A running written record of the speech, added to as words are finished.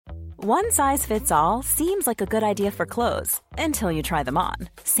One size fits all seems like a good idea for clothes until you try them on.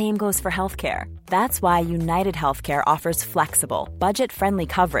 Same goes for healthcare. That's why United Healthcare offers flexible, budget-friendly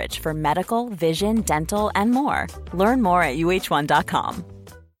coverage for medical, vision, dental, and more. Learn more at uh1.com.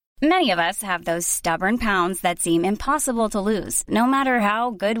 Many of us have those stubborn pounds that seem impossible to lose, no matter how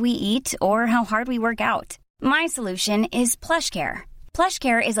good we eat or how hard we work out. My solution is PlushCare.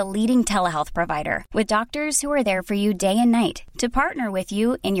 PlushCare is a leading telehealth provider with doctors who are there for you day and night to partner with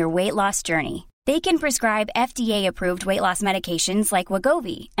you in your weight loss journey. They can prescribe FDA-approved weight loss medications like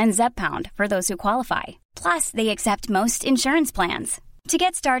Wegovy and Zepbound for those who qualify. Plus, they accept most insurance plans. To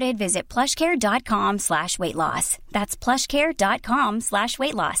get started, visit plushcare.com/weightloss. That's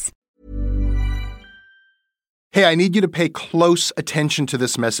plushcare.com/weightloss. Hey, I need you to pay close attention to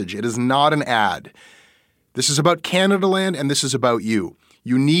this message. It is not an ad. This is about Canadaland, and this is about you.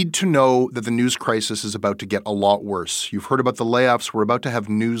 You need to know that the news crisis is about to get a lot worse. You've heard about the layoffs. We're about to have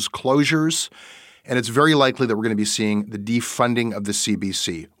news closures, and it's very likely that we're going to be seeing the defunding of the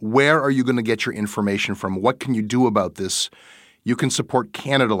CBC. Where are you going to get your information from? What can you do about this? You can support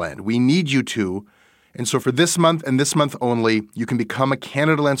Canadaland. We need you to. And so for this month and this month only, you can become a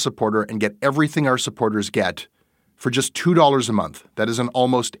Canadaland supporter and get everything our supporters get for just $2 a month. That is an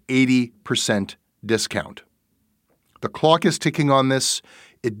almost 80% discount. The clock is ticking on this.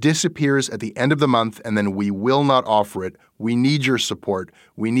 It disappears at the end of the month, and then we will not offer it. We need your support.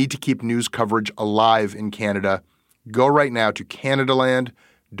 We need to keep news coverage alive in Canada. Go right now to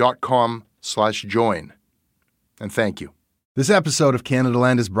canadaland.com/join. And thank you. This episode of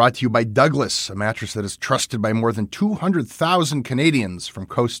Canadaland is brought to you by Douglas, a mattress that is trusted by more than 200,000 Canadians from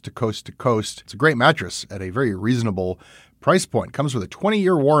coast to coast to coast. It's a great mattress at a very reasonable price point. Comes with a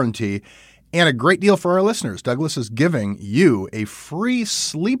 20-year warranty and a great deal for our listeners. Douglas is giving you a free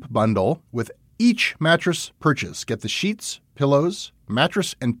sleep bundle with each mattress purchase. Get the sheets, pillows,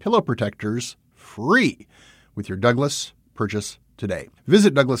 mattress, and pillow protectors free with your Douglas purchase today.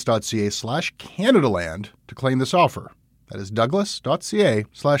 Visit douglas.ca/Canadaland to claim this offer. That is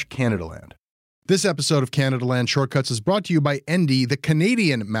douglas.ca/Canadaland. This episode of Canadaland Shortcuts is brought to you by Endy, the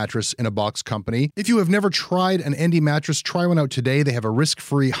Canadian mattress in a box company. If you have never tried an Endy mattress, try one out today. They have a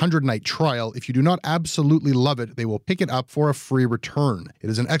risk-free 100-night trial. If you do not absolutely love it, they will pick it up for a free return. It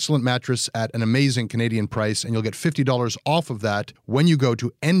is an excellent mattress at an amazing Canadian price, and you'll get $50 off of that when you go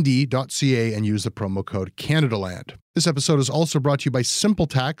to endy.ca and use the promo code Canadaland. This episode is also brought to you by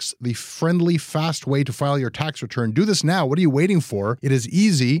SimpleTax, the friendly, fast way to file your tax return. Do this now. What are you waiting for? It is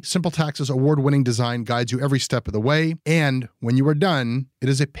easy. SimpleTax's award-winning design guides you every step of the way. And when you are done, it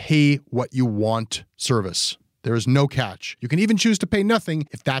is a pay-what-you-want service. There is no catch. You can even choose to pay nothing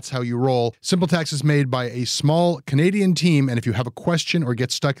if that's how you roll. SimpleTax is made by a small Canadian team, and if you have a question or get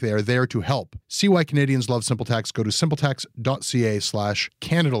stuck, they are there to help. See why Canadians love SimpleTax. Go to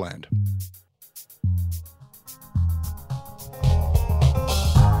simpleTax.ca/Canadaland.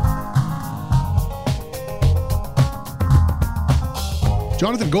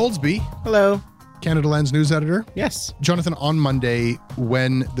 Jonathan Goldsby. Hello. Canadaland's news editor. Yes. Jonathan, on Monday,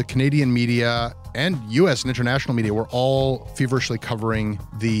 when the Canadian media and U.S. and international media were all feverishly covering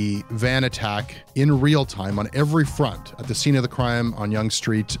the van attack in real time on every front, at the scene of the crime on Yonge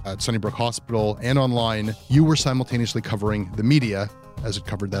Street, at Sunnybrook Hospital, and online, you were simultaneously covering the media as it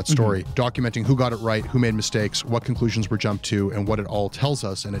covered that story, documenting who got it right, who made mistakes, what conclusions were jumped to, and what it all tells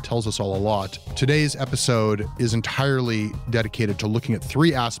us, and it tells us all a lot. Today's episode is entirely dedicated to looking at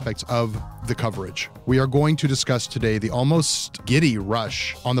three aspects of the coverage. We are going to discuss today the almost giddy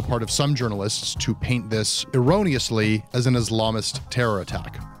rush on the part of some journalists to paint this erroneously as an Islamist terror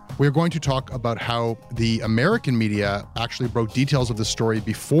attack. We're going to talk about how the American media actually broke details of the story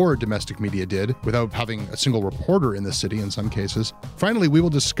before domestic media did, without having a single reporter in the city in some cases. Finally, we will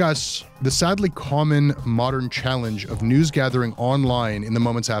discuss the sadly common modern challenge of news gathering online in the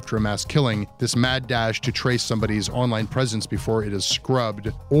moments after a mass killing, this mad dash to trace somebody's online presence before it is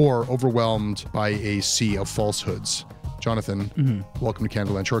scrubbed or overwhelmed by a sea of falsehoods. Jonathan, welcome to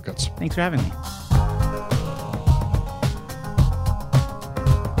Canadaland Shortcuts. Thanks for having me.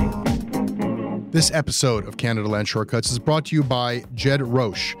 This episode of Canadaland Shortcuts is brought to you by Jed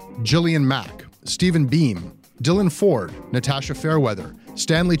Roche, Jillian Mack, Stephen Beam, Dylan Ford, Natasha Fairweather,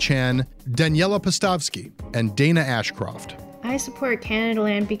 Stanley Chan, Daniela Postavsky, and Dana Ashcroft. I support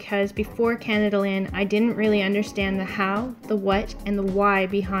Canadaland because before Canadaland, I didn't really understand the how, the what, and the why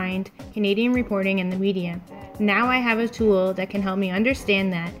behind Canadian reporting and the media. Now I have a tool that can help me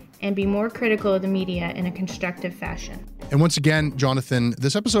understand that and be more critical of the media in a constructive fashion. And once again, Jonathan,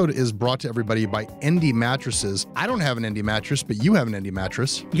 this episode is brought to everybody by Endy Mattresses. I don't have an Endy mattress, but you have an Endy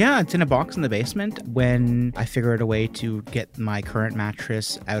mattress. Yeah, it's in a box in the basement. When I figured a way to get my current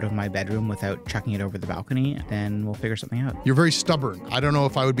mattress out of my bedroom without chucking it over the balcony, then we'll figure something out. You're very stubborn. I don't know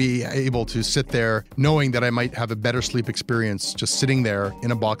if I would be able to sit there knowing that I might have a better sleep experience just sitting there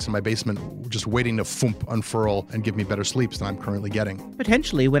in a box in my basement, just waiting to unfurl and give me better sleeps than I'm currently getting.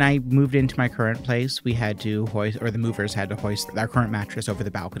 Potentially, when I moved into my current place, we had to hoist, or the movers had to hoist our current mattress over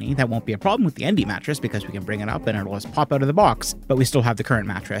the balcony. That won't be a problem with the Endy mattress because we can bring it up and it'll just pop out of the box. But we still have the current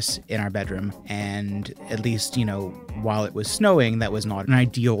mattress in our bedroom. And at least, while it was snowing, that was not an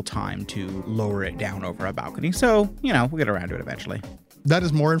ideal time to lower it down over a balcony. So, we'll get around to it eventually. That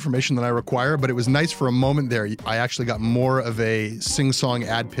is more information than I require, but it was nice for a moment there. I actually got more of a sing-song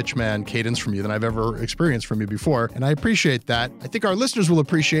ad pitchman cadence from you than I've ever experienced from you before, and I appreciate that. I think our listeners will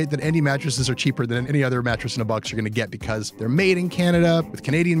appreciate that Endy mattresses are cheaper than any other mattress in a box you're going to get because they're made in Canada with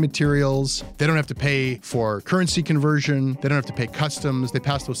Canadian materials. They don't have to pay for currency conversion. They don't have to pay customs. They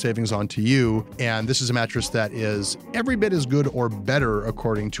pass those savings on to you, and this is a mattress that is every bit as good or better,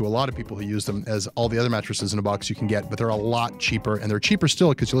 according to a lot of people who use them, as all the other mattresses in a box you can get, but they're a lot cheaper, and they're cheaper still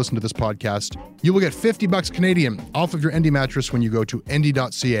because you listen to this podcast. You will get $50 Canadian off of your Endy mattress when you go to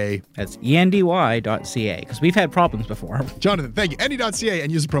endy.ca. That's endy.ca, because we've had problems before. Jonathan, thank you. Endy.ca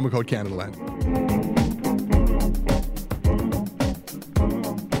and use the promo code CanadaLand.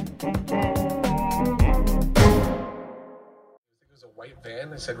 It was a white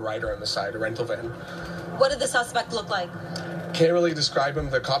van. They said rider on the side, a rental van. What did the suspect look like? Can't really describe him.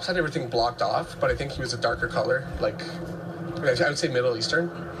 The cops had everything blocked off, but I think he was a darker color, I would say Middle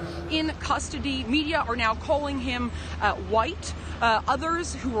Eastern. In custody, media are now calling him white.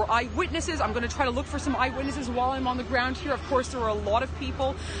 Others who were eyewitnesses, I'm going to try to look for some eyewitnesses while I'm on the ground here. Of course, there were a lot of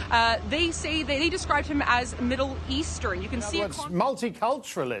people. They say they described him as Middle Eastern. You can see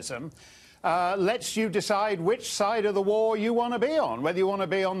multiculturalism lets you decide which side of the war you want to be on, whether you want to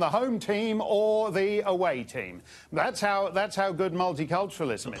be on the home team or the away team. That's how good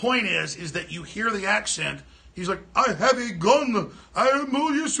multiculturalism is. The point is that you hear the accent. He's like, I have a gun. I am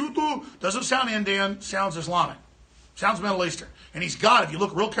Mulyasutu. Doesn't sound Indian, sounds Islamic. Sounds Middle Eastern. And he's got, if you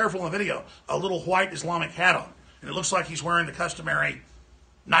look real careful in the video, a little white Islamic hat on. And it looks like he's wearing the customary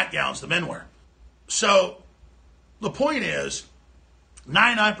nightgowns the men wear. So the point is,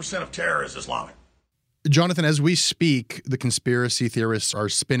 99% of terror is Islamic. Jonathan, as we speak, the conspiracy theorists are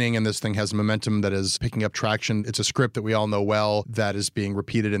spinning and this thing has momentum that is picking up traction. It's a script that we all know well that is being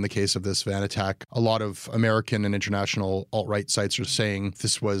repeated in the case of this van attack. A lot of American and international alt-right sites are saying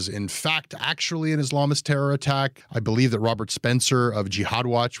this was in fact actually an Islamist terror attack. I believe that Robert Spencer of Jihad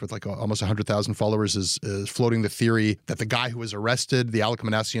Watch with almost 100,000 followers is floating the theory that the guy who was arrested, the Alec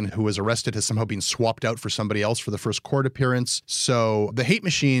Manassian who was arrested, has somehow been swapped out for somebody else for the first court appearance. So the hate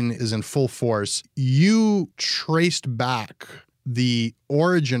machine is in full force. You traced back the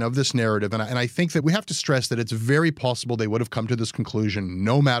origin of this narrative, and I think that we have to stress that it's very possible they would have come to this conclusion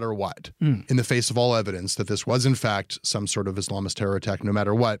no matter what, in the face of all evidence that this was in fact some sort of Islamist terror attack no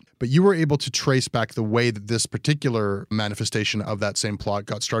matter what. But you were able to trace back the way that this particular manifestation of that same plot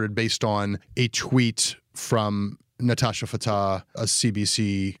got started based on a tweet from Natasha Fatah, a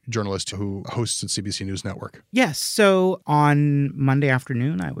CBC journalist who hosts at CBC News Network. Yes. So on Monday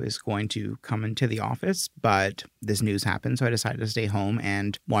afternoon, I was going to come into the office, but this news happened. So I decided to stay home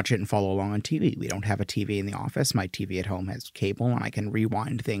and watch it and follow along on TV. We don't have a TV in the office. My TV at home has cable and I can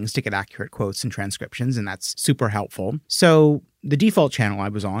rewind things to get accurate quotes and transcriptions. And that's super helpful. So the default channel I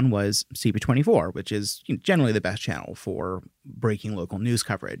was on was CP24, which is generally the best channel for breaking local news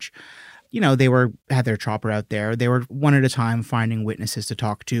coverage. They had their chopper out there. They were one at a time finding witnesses to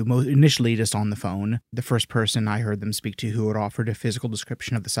talk to, initially just on the phone. The first person I heard them speak to who had offered a physical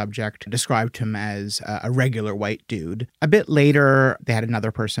description of the subject described him as a regular white dude. A bit later, they had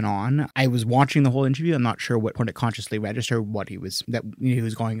another person on. I was watching the whole interview. I'm not sure what point it consciously registered what he was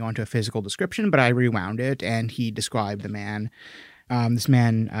going on to a physical description, but I rewound it and he described the man. This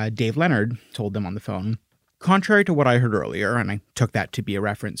man, Dave Leonard, told them on the phone, contrary to what I heard earlier, and I took that to be a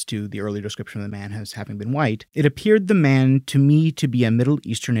reference to the early description of the man as having been white, it appeared the man to me to be a Middle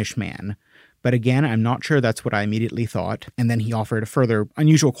Easternish man. But again, I'm not sure that's what I immediately thought. And then he offered a further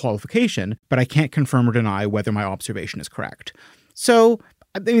unusual qualification, but I can't confirm or deny whether my observation is correct. So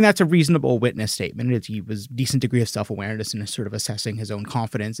I mean, that's a reasonable witness statement. He was decent degree of self-awareness and sort of assessing his own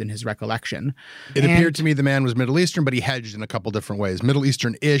confidence in his recollection. It appeared to me the man was Middle Eastern, but he hedged in a couple different ways. Middle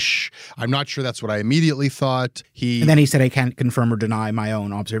Eastern-ish. I'm not sure that's what I immediately thought. And then he said, I can't confirm or deny my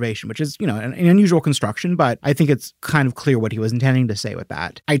own observation, which is, an unusual construction, but I think it's kind of clear what he was intending to say with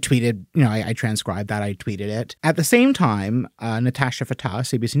that. I tweeted, I transcribed that. I tweeted it. At the same time, Natasha Fatah,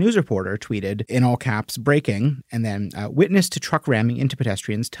 CBC News reporter, tweeted in all caps, breaking, and then witness to truck ramming into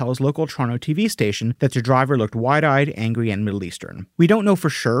pedestrians tells local Toronto TV station that the driver looked wide-eyed, angry, and Middle Eastern. We don't know for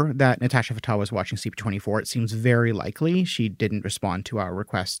sure that Natasha Fatah was watching CP24. It seems very likely she didn't respond to our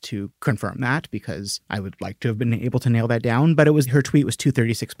request to confirm that, because I would like to have been able to nail that down. But her tweet was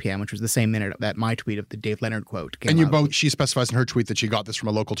 2:36 p.m., which was the same minute that my tweet of the Dave Leonard quote came out. She specifies in her tweet that she got this from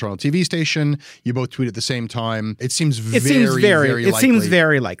a local Toronto TV station. You both tweet at the same time. It seems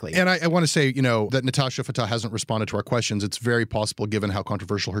very likely. And I want to say, that Natasha Fatah hasn't responded to our questions. It's very possible, given how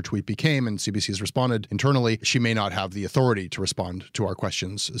controversial her tweet became and CBC has responded internally, she may not have the authority to respond to our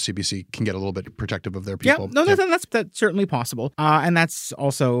questions. CBC can get a little bit protective of their people. That's certainly possible. And that's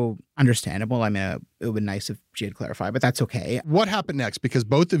also understandable. I mean, it would be nice if she had clarified, but that's okay. What happened next? Because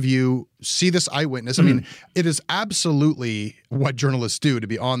both of you see this eyewitness. I mean, it is absolutely what journalists do, to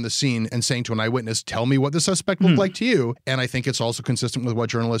be on the scene and saying to an eyewitness, tell me what the suspect looked like to you. And I think it's also consistent with what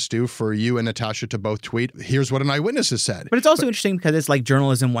journalists do for you and Natasha to both tweet, here's what an eyewitness has said. But it's also interesting because it's like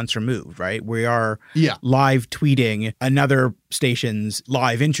journalism once removed, right? We are live tweeting another station's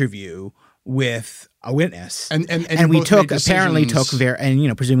live interview with a witness. And we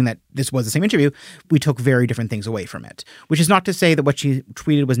presuming that this was the same interview, we took very different things away from it, which is not to say that what she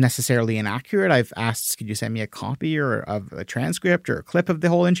tweeted was necessarily inaccurate. I've asked, could you send me a copy or of a transcript or a clip of the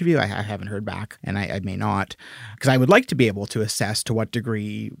whole interview? I haven't heard back, and I may not, because I would like to be able to assess to what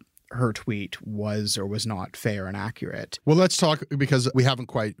degree her tweet was or was not fair and accurate. Well, let's talk, because we haven't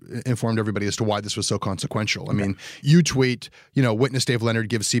quite informed everybody as to why this was so consequential. I mean, you tweet, witness Dave Leonard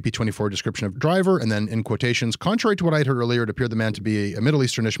gives CP24 description of driver, and then in quotations, contrary to what I'd heard earlier, it appeared the man to be a Middle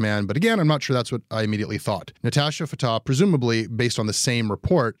Easternish man, but again, I'm not sure that's what I immediately thought. Natasha Fatah, presumably based on the same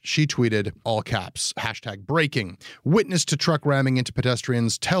report, she tweeted, all caps, #breaking. Witness to truck ramming into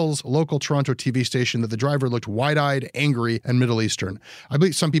pedestrians tells local Toronto TV station that the driver looked wide-eyed, angry, and Middle Eastern. I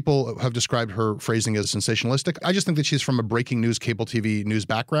believe some people have described her phrasing as sensationalistic. I just think that she's from a breaking news, cable TV news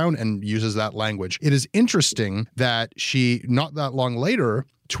background and uses that language. It is interesting that she, not that long later,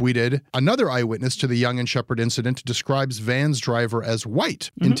 tweeted another eyewitness to the Yonge and Sheppard incident describes van's driver as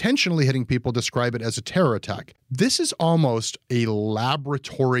white, intentionally hitting people, describe it as a terror attack. This is almost a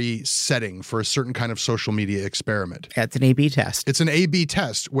laboratory setting for a certain kind of social media experiment. It's an A/B test. It's an A/B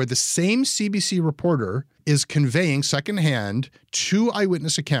test where the same CBC reporter is conveying secondhand two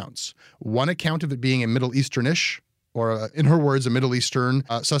eyewitness accounts. One account of it being a Middle Easternish, or in her words, a Middle Eastern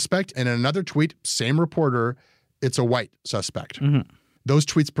suspect, and in another tweet, same reporter, it's a white suspect. Those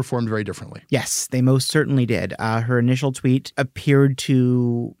tweets performed very differently. Yes, they most certainly did. Her initial tweet appeared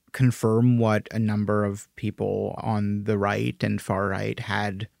to confirm what a number of people on the right and far right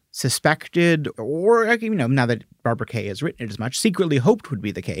had suspected, or, now that Barbara Kay has written it as much, secretly hoped would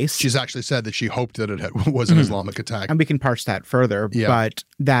be the case. She's actually said that she hoped that it was an Islamic attack. And we can parse that further, but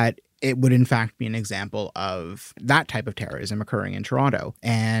that it would in fact be an example of that type of terrorism occurring in Toronto.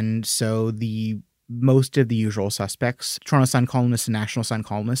 And so most of the usual suspects, Toronto Sun columnists and National Sun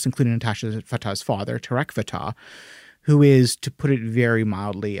columnists, including Natasha Fatah's father, Tarek Fatah, who is, to put it very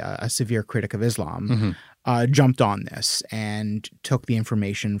mildly, a severe critic of Islam, jumped on this and took the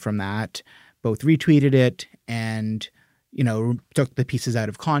information from that, both retweeted it and, took the pieces out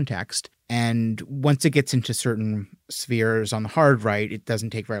of context. And once it gets into certain spheres on the hard right, it doesn't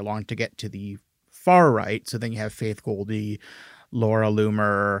take very long to get to the far right. So then you have Faith Goldy, Laura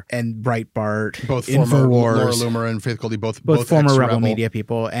Loomer, and Breitbart, both former Laura Loomer and Faith Goldy, both former Rebel Media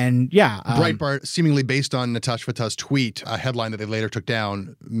people, and Breitbart, seemingly based on Natasha Fatah's tweet, a headline that they later took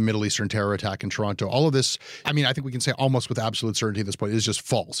down: Middle Eastern terror attack in Toronto. All of this, I mean, I think we can say almost with absolute certainty at this point, is just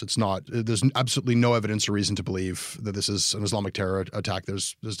false. It's not. There's absolutely no evidence or reason to believe that this is an Islamic terror attack. Can we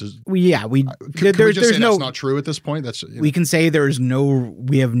just say that's not true at this point? We can say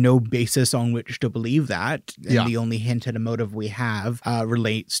we have no basis on which to believe that, and the only hint at a motive we have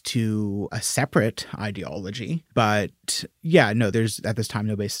relates to a separate ideology. But there's at this time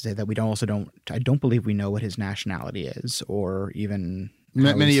no basis to say that. I don't believe we know what his nationality is, or even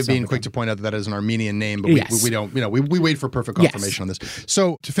many have been quick to point out that is an Armenian name, but we don't, we wait for perfect confirmation on this.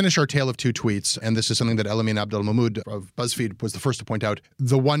 So to finish our tale of two tweets, and this is something that Elamin Abdelmahmoud of BuzzFeed was the first to point out,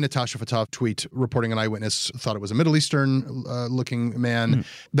 the one Natasha Fatah tweet reporting an eyewitness thought it was a Middle Eastern looking man.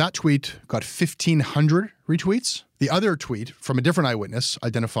 That tweet got 1,500 retweets. The other tweet from a different eyewitness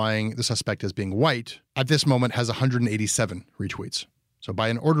identifying the suspect as being white at this moment has 187 retweets. So by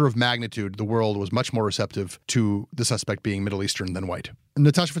an order of magnitude, the world was much more receptive to the suspect being Middle Eastern than white.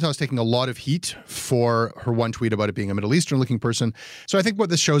 Natasha Fatah is taking a lot of heat for her one tweet about it being a Middle Eastern-looking person. So I think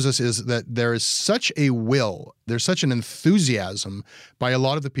what this shows us is that there is such a will, there's such an enthusiasm by a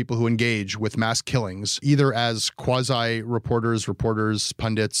lot of the people who engage with mass killings, either as quasi-reporters,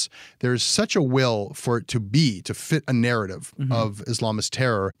 pundits. There's such a will for it to fit a narrative of Islamist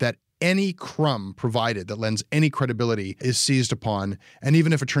terror that any crumb provided that lends any credibility is seized upon. And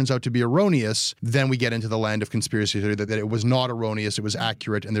even if it turns out to be erroneous, then we get into the land of conspiracy theory that it was not erroneous, it was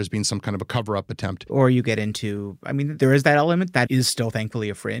accurate, and there's been some kind of a cover-up attempt. Or you get into, I mean, there is that element that is still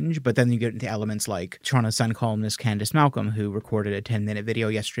thankfully a fringe, but then you get into elements like Toronto Sun columnist Candace Malcolm, who recorded a 10-minute video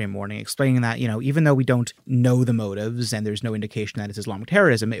yesterday morning explaining that, even though we don't know the motives and there's no indication that it's Islamic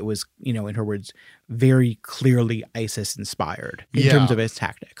terrorism, it was, in her words, very clearly ISIS-inspired in terms of its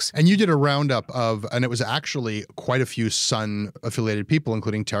tactics. And you did a roundup of, and it was actually quite a few Sun-affiliated people,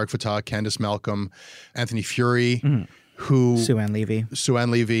 including Tariq Fatah, Candace Malcolm, Anthony Fury, Sue Ann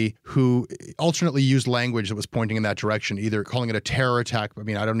Levy, who alternately used language that was pointing in that direction, either calling it a terror attack. I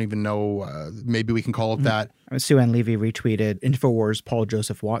mean, I don't even know, maybe we can call it that. Sue Ann Levy retweeted InfoWars' Paul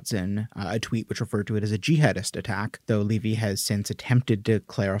Joseph Watson, a tweet which referred to it as a jihadist attack, though Levy has since attempted to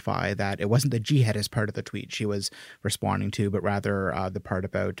clarify that it wasn't the jihadist part of the tweet she was responding to, but rather the part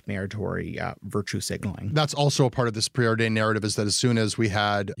about Mayor Tory virtue signaling. That's also a part of this preordained narrative, is that as soon as we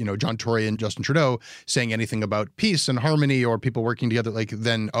had, John Tory and Justin Trudeau saying anything about peace and harmony or people working together,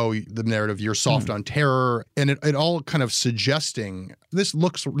 then, the narrative, you're soft on terror. And it all kind of suggesting, this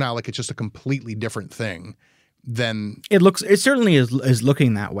looks now like it's just a completely different thing. Then it certainly is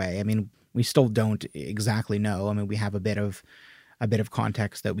looking that way. I mean, we still don't exactly know. I mean, we have a bit of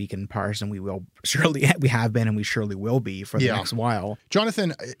context that we can parse, and we have been, and we surely will be for the next while.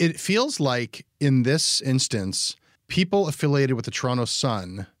 Jonathan, it feels like in this instance, people affiliated with the Toronto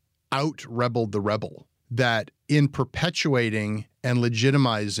Sun out-rebelled the rebel. That in perpetuating and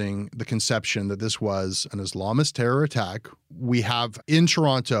legitimizing the conception that this was an Islamist terror attack, we have in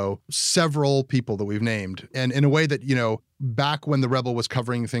Toronto several people that we've named. And in a way that, back when the Rebel was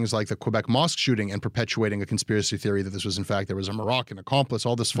covering things like the Quebec mosque shooting and perpetuating a conspiracy theory that this was, in fact, there was a Moroccan accomplice,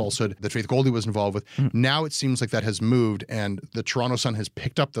 all this falsehood that Faith Goldie was involved with. Now it seems like that has moved, and the Toronto Sun has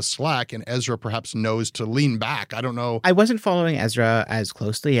picked up the slack, and Ezra perhaps knows to lean back. I don't know. I wasn't following Ezra as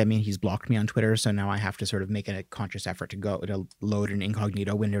closely. I mean, he's blocked me on Twitter, so now I have to sort of make a conscious effort to load an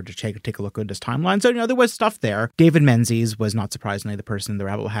incognito window to take a look at his timeline. So, there was stuff there. David Menzies was not surprisingly the person the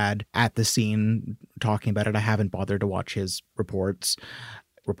Rebel had at the scene talking about it. I haven't bothered to watch his reports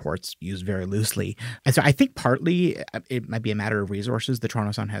used very loosely. And so I think partly it might be a matter of resources. The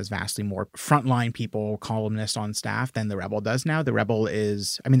Toronto Sun has vastly more frontline people, columnists on staff than the Rebel does now. The Rebel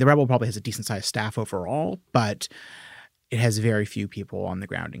probably has a decent sized staff overall, but it has very few people on the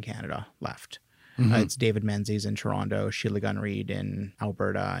ground in Canada left. It's David Menzies in Toronto, Sheila Gunn-Reid in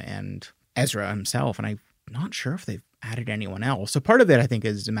Alberta, and Ezra himself. And I'm not sure if they've added anyone else. So part of it, I think,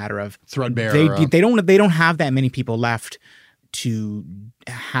 is a matter of threadbare. They don't have that many people left to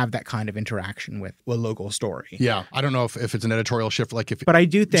have that kind of interaction with a local story. Yeah. I don't know if it's an editorial shift. But I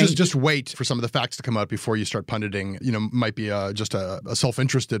do think just wait for some of the facts to come out before you start punditing, might be just a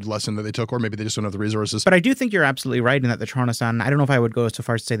self-interested lesson that they took, or maybe they just don't have the resources. But I do think you're absolutely right in that the Toronto Sun, I don't know if I would go so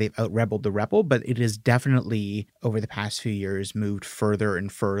far as to say they've out-rebelled the Rebel, but it has definitely over the past few years moved further and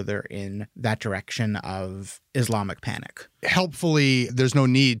further in that direction of Islamic panic. Helpfully, there's no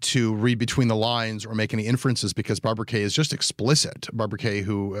need to read between the lines or make any inferences, because Barbara Kay is just explicit. Barbara Kay,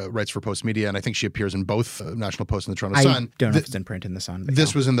 who writes for Post Media, and I think she appears in both National Post and the Toronto Sun. I don't know if it's in print in the Sun.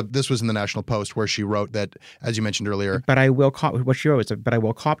 This was in the National Post, where she wrote that, as you mentioned earlier. But I will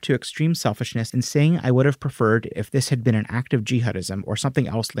cop to extreme selfishness in saying I would have preferred if this had been an act of jihadism or something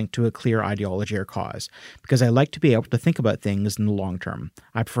else linked to a clear ideology or cause, because I like to be able to think about things in the long term.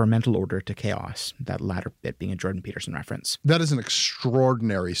 I prefer mental order to chaos. That latter bit being a Jordan Peterson reference. That is an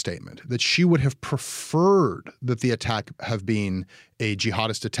extraordinary statement, that she would have preferred that the attack have been a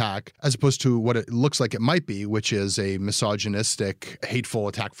jihadist attack as opposed to what it looks like it might be, which is a misogynistic, hateful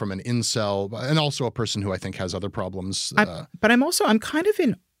attack from an incel, and also a person who I think has other problems. But I'm kind of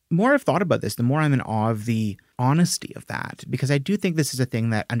in, more I've thought about this, the more I'm in awe of the honesty of that, because I do think this is a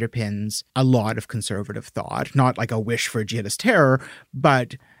thing that underpins a lot of conservative thought, not like a wish for jihadist terror,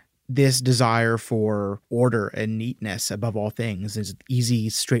 but this desire for order and neatness above all things is easy,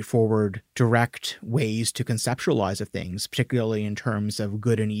 straightforward, direct ways to conceptualize of things, particularly in terms of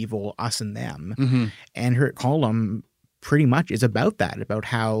good and evil, us and them. And her column pretty much is about that, about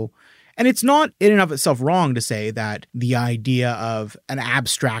how And it's not in and of itself wrong to say that the idea of an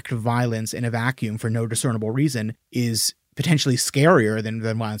abstract violence in a vacuum for no discernible reason is potentially scarier than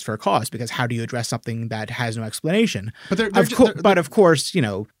violence for a cause, because how do you address something that has no explanation? But of course,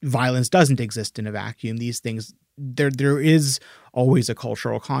 violence doesn't exist in a vacuum. These things, there is always a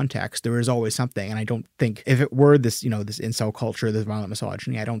cultural context. There is always something. And I don't think if it were this, this incel culture, this violent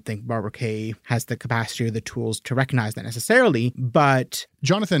misogyny, I don't think Barbara Kay has the capacity or the tools to recognize that necessarily. But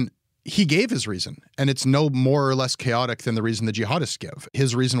Jonathan, he gave his reason, and it's no more or less chaotic than the reason the jihadists give.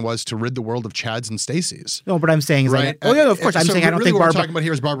 His reason was to rid the world of Chads and Stacys. No, but I'm saying is right? Of course. I'm saying I don't really think what we're talking about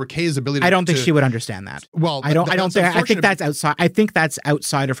here is Barbara Kay's ability. I don't think she would understand that. Well, I think that's outside. I think that's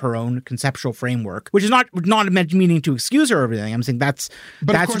outside of her own conceptual framework, which is not meaning to excuse her or everything. I'm saying that's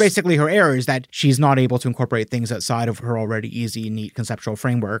basically her error, is that she's not able to incorporate things outside of her already easy, neat conceptual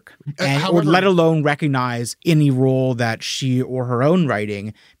framework, or let alone recognize any role that she or her own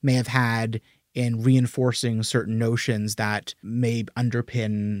writing may have had in reinforcing certain notions that may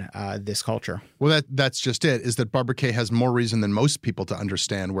underpin this culture. Well, that's just it, is that Barbara Kay has more reason than most people to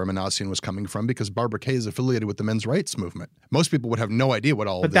understand where Minassian was coming from, because Barbara Kay is affiliated with the men's rights movement. Most people would have no idea what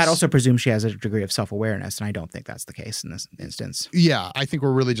all of this... But that also presumes she has a degree of self-awareness, and I don't think that's the case in this instance. Yeah, I think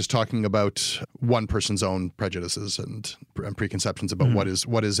we're really just talking about one person's own prejudices and preconceptions about what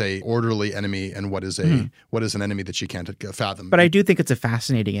is a orderly enemy and what is an enemy that she can't fathom. But I do think it's a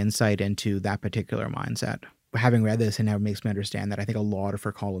fascinating insight into that particular mindset. Having read this, and now it makes me understand that I think a lot of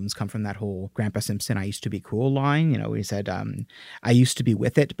her columns come from that whole Grandpa Simpson, I used to be cool line. He said, I used to be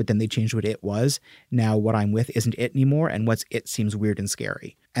with it, but then they changed what it was. Now what I'm with isn't it anymore, and what's it seems weird and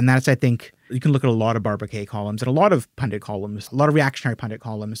scary. And that's, I think, you can look at a lot of Barbara Kay columns and a lot of pundit columns, a lot of reactionary pundit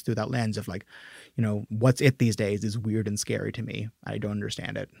columns through that lens of what's it these days is weird and scary to me. I don't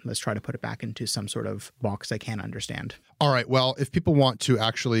understand it. Let's try to put it back into some sort of box I can understand. All right. Well, if people want to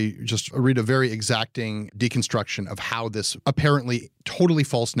actually just read a very exacting deconstruction of how this apparently totally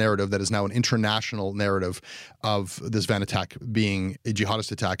false narrative that is now an international narrative of this van attack being a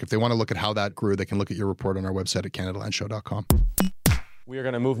jihadist attack, if they want to look at how that grew, they can look at your report on our website at CanadaLandShow.com. We are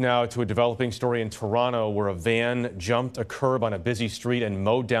going to move now to a developing story in Toronto where a van jumped a curb on a busy street and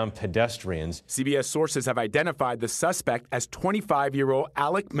mowed down pedestrians. CBS sources have identified the suspect as 25-year-old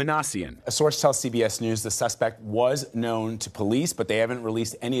Alec Minassian. A source tells CBS News the suspect was known to police, but they haven't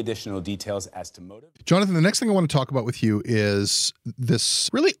released any additional details as to motive. Jonathan, the next thing I want to talk about with you is this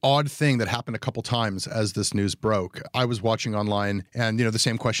really odd thing that happened a couple times as this news broke. I was watching online and, the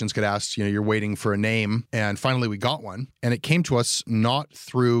same questions get asked, you're waiting for a name, and finally we got one, and it came to us not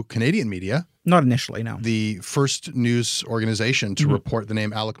through Canadian media. Not initially, no. The first news organization to report the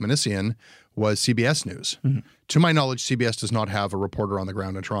name Alec Minassian was CBS News. To my knowledge, CBS does not have a reporter on the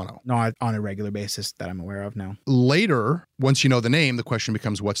ground in Toronto. Not on a regular basis that I'm aware of, no. Later, once you know the name, the question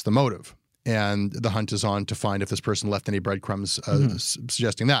becomes, what's the motive? And the hunt is on to find if this person left any breadcrumbs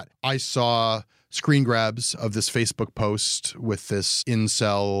suggesting that. I saw screen grabs of this Facebook post with this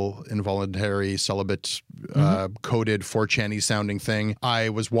incel, involuntary celibate, coded 4chan-y sounding thing. I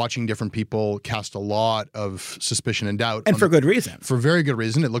was watching different people cast a lot of suspicion and doubt. And for good reason. For very good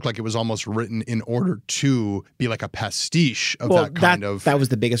reason. It looked like it was almost written in order to be like a pastiche of that kind of... That was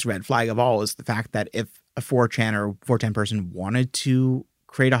the biggest red flag of all, is the fact that if a 4chan or 4chan person wanted to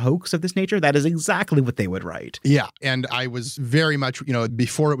create a hoax of this nature, that is exactly what they would write. Yeah. And I was very much,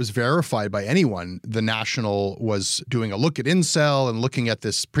 before it was verified by anyone, the National was doing a look at incel and looking at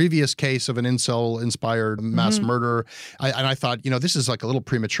this previous case of an incel-inspired mass murder. And I thought, this is like a little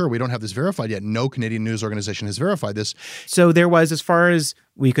premature. We don't have this verified yet. No Canadian news organization has verified this. So there was, as far as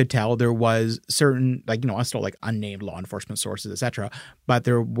we could tell, there was certain, still unnamed law enforcement sources, et cetera, but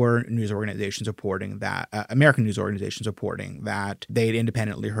there were news organizations reporting that, American news organizations reporting that they'd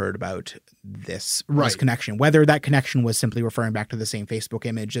independently heard about this connection. Whether that connection was simply referring back to the same Facebook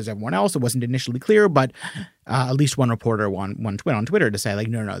image as everyone else, it wasn't initially clear, but at least one reporter went on Twitter to say,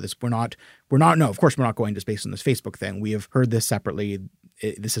 no, of course we're not going just based on this Facebook thing. We have heard this separately.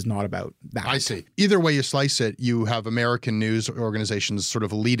 This is not about that. I see. Either way you slice it, you have American news organizations sort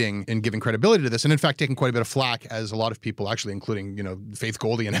of leading and giving credibility to this, and in fact taking quite a bit of flack, as a lot of people, actually, including Faith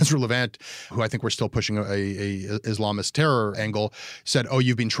Goldie and Ezra Levant, who I think were still pushing a Islamist terror angle, said, "Oh,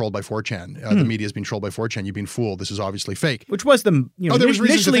 you've been trolled by 4chan. The media has been trolled by 4chan. You've been fooled. This is obviously fake." Which was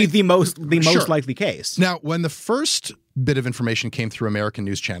initially the most likely case. Now, when the first bit of information came through American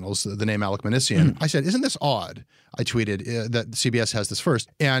news channels, the name Alec Minassian, I said, "Isn't this odd?" I tweeted that CBS has this first.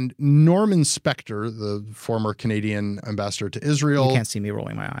 And Norman Spector, the former Canadian ambassador to Israel. You can't see me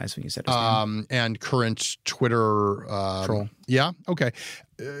rolling my eyes when you said his name. And current Twitter troll. Yeah? Okay.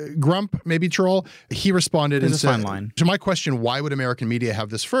 Grump, maybe troll, he responded and said, to my question, why would American media have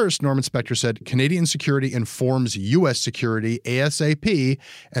this first? Norman Spector said, Canadian security informs U.S. security ASAP,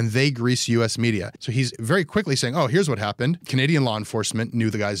 and they grease U.S. media. So he's very quickly saying, oh, here's what happened. Canadian law enforcement knew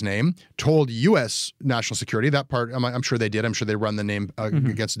the guy's name, told U.S. national security. That part, I'm sure they did. I'm sure they run the name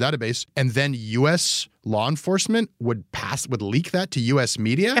against the database. And then U.S. law enforcement would leak that to U.S.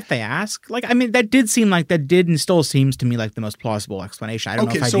 media? If they ask. That did and still seems to me like the most plausible explanation. I don't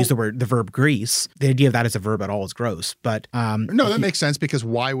know if I'd use the verb grease. The idea of that as a verb at all is gross. But no, that makes sense, because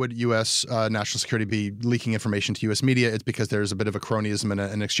why would U.S. national security be leaking information to U.S. media? It's because there's a bit of a cronyism and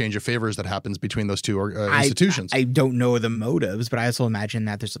an exchange of favors that happens between those two institutions. I don't know the motives, but I also imagine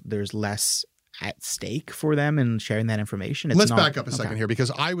that there's less at stake for them in sharing that information. Let's back up a second here,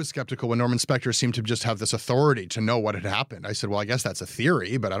 because I was skeptical when Norman Spector seemed to just have this authority to know what had happened. I said, well, I guess that's a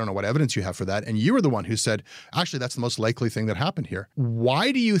theory, but I don't know what evidence you have for that. And you were the one who said, actually, that's the most likely thing that happened here.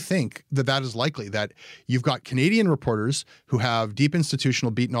 Why do you think that is likely? That you've got Canadian reporters who have deep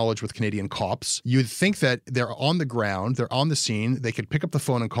institutional beat knowledge with Canadian cops. You'd think that they're on the ground, they're on the scene, they could pick up the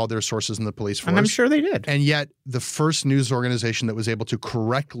phone and call their sources in the police force. And I'm sure they did. And yet the first news organization that was able to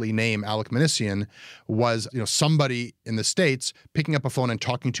correctly name Alek Minassian was, somebody in the States picking up a phone and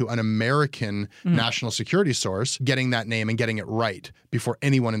talking to an American national security source, getting that name and getting it right before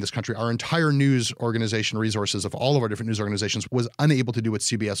anyone in this country. Our entire news organization resources of all of our different news organizations was unable to do what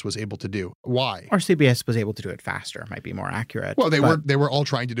CBS was able to do. Why? Or CBS was able to do it faster, might be more accurate. Well, they were all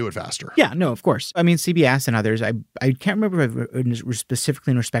trying to do it faster. Yeah, no, of course. I mean, CBS and others, I can't remember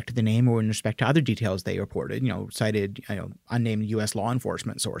specifically in respect to the name or in respect to other details they reported, cited, unnamed U.S. law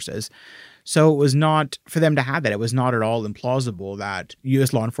enforcement sources. So it was not, for them to have that, it was not at all implausible that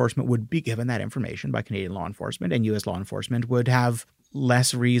U.S. law enforcement would be given that information by Canadian law enforcement, and U.S. law enforcement would have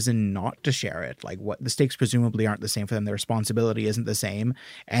less reason not to share it. What the stakes presumably aren't the same for them. Their responsibility isn't the same.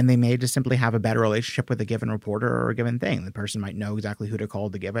 And they may just simply have a better relationship with a given reporter or a given thing. The person might know exactly who to call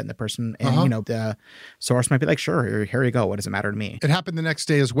to give it. And the person, the source might be like, sure, here you go. What does it matter to me? It happened the next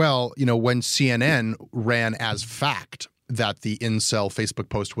day as well, when CNN ran as fact that the incel Facebook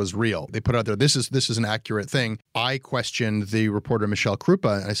post was real. They put out there, this is an accurate thing. I questioned the reporter Michelle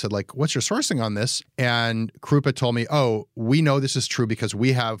Krupa, and I said, what's your sourcing on this? And Krupa told me, we know this is true because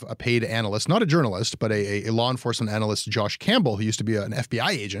we have a paid analyst, not a journalist, but a law enforcement analyst, Josh Campbell, who used to be an FBI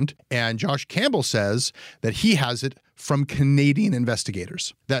agent. And Josh Campbell says that he has it from Canadian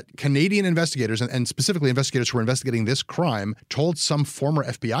investigators. That Canadian investigators, and specifically investigators who were investigating this crime, told some former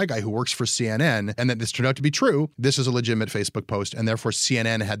FBI guy who works for CNN, and that this turned out to be true. This is a legitimate Facebook post, and therefore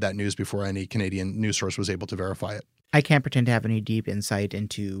CNN had that news before any Canadian news source was able to verify it. I can't pretend to have any deep insight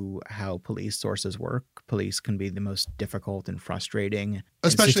into how police sources work. Police can be the most difficult and frustrating,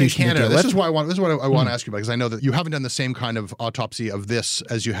 especially in Canada. This is what I want to ask you about, because I know that you haven't done the same kind of autopsy of this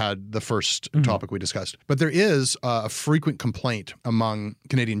as you had the first topic we discussed. But there is a frequent complaint among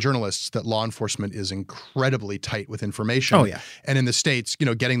Canadian journalists that law enforcement is incredibly tight with information. Oh, yeah. And in the States,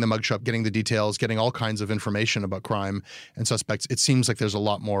 getting the mugshot, getting the details, getting all kinds of information about crime and suspects, it seems like there's a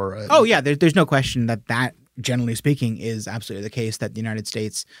lot more. There's no question that generally speaking, is absolutely the case, that the United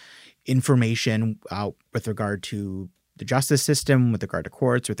States information with regard to the justice system, with regard to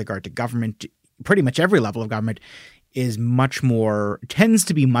courts, with regard to government, pretty much every level of government, tends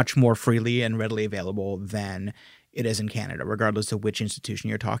to be much more freely and readily available than it is in Canada, regardless of which institution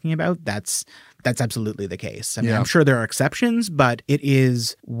you're talking about. That's absolutely the case. I mean, I'm sure there are exceptions, but it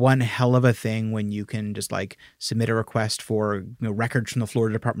is one hell of a thing when you can just submit a request for records from the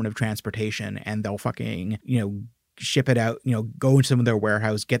Florida Department of Transportation, and they'll fucking ship it out, go into some of their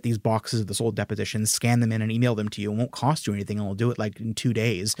warehouse, get these boxes of the sold depositions, scan them in and email them to you. It won't cost you anything, and it'll do it in 2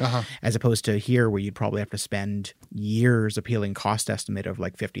 days, as opposed to here where you'd probably have to spend years appealing cost estimate of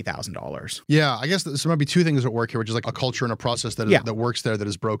 $50,000. Yeah, I guess there might be two things at work here, which is a culture and a process that works there that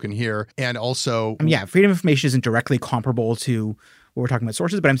is broken here. And also... freedom of information isn't directly comparable to what we're talking about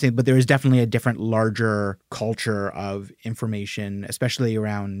sources, but there is definitely a different, larger culture of information, especially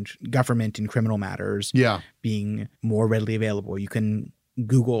around government and criminal matters being more readily available. You can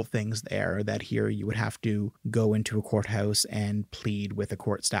Google things there that here you would have to go into a courthouse and plead with a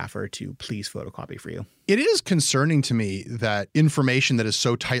court staffer to please photocopy for you. It is concerning to me that information that is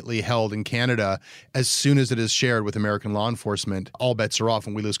so tightly held in Canada, as soon as it is shared with American law enforcement, all bets are off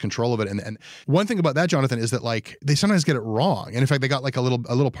and we lose control of it. And one thing about that, Jonathan, is that they sometimes get it wrong. And in fact, they got a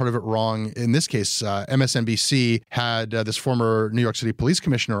little part of it wrong. In this case, MSNBC had this former New York City police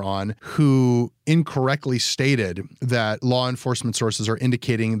commissioner on who incorrectly stated that law enforcement sources are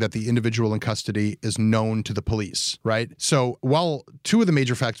indicating that the individual in custody is known to the police, right? So while two of the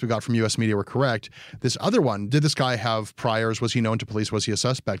major facts we got from U.S. media were correct, this other one, did this guy have priors? Was he known to police? Was he a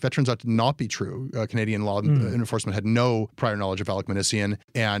suspect? That turns out to not be true. Canadian law enforcement had no prior knowledge of Alec Minassian,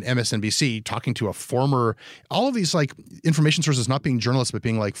 and MSNBC talking to a former, all of these like information sources not being journalists, but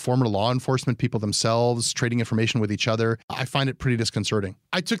being like former law enforcement people themselves, trading information with each other. I find it pretty disconcerting.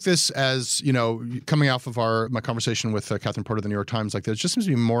 I took this as, coming off of my conversation with Catherine Porter of the New York Times, like there just seems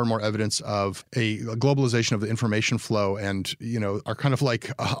to be more and more evidence of a globalization of the information flow and, our kind of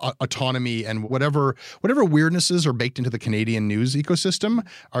like autonomy and whatever weirdnesses are baked into the Canadian news ecosystem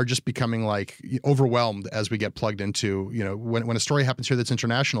are just becoming like overwhelmed as we get plugged into, when a story happens here that's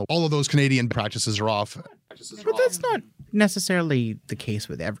international, all of those Canadian practices are off. But that's not necessarily the case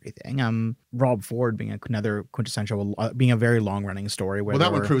with everything. Rob Ford being another quintessential, being a very long-running story. Where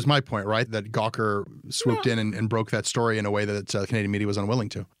that one proves my point, right? That Gawker swooped in and broke that story in a way that Canadian media was unwilling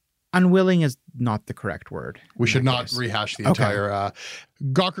to. Unwilling is not the correct word. We should not rehash the entire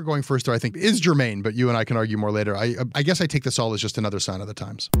Gawker going first, though, I think is germane, but you and I can argue more later. I guess I take this all as just another sign of the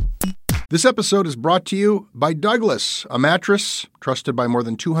times. This episode is brought to you by Douglas, a mattress trusted by more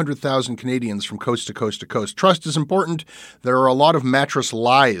than 200,000 Canadians from coast to coast to coast. Trust is important. There are a lot of mattress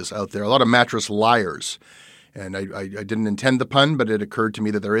lies out there, a lot of mattress liars. And I didn't intend the pun, but it occurred to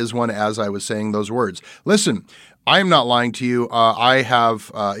me that there is one as I was saying those words. Listen, I am not lying to you. I have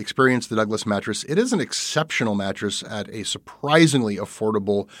experienced the Douglas mattress. It is an exceptional mattress at a surprisingly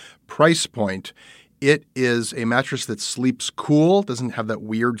affordable price point. It is a mattress that sleeps cool, doesn't have that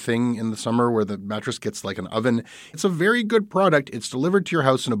weird thing in the summer where the mattress gets like an oven. It's a very good product. It's delivered to your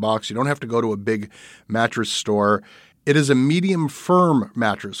house in a box. You don't have to go to a big mattress store. It is a medium firm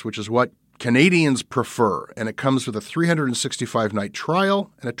mattress, which is what Canadians prefer, and it comes with a 365-night trial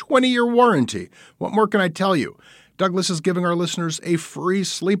and a 20-year warranty. What more can I tell you? Douglas is giving our listeners a free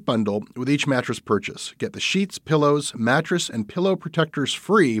sleep bundle with each mattress purchase. Get the sheets, pillows, mattress, and pillow protectors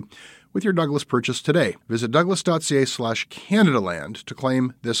free with your Douglas purchase today. Visit douglas.ca/Canadaland to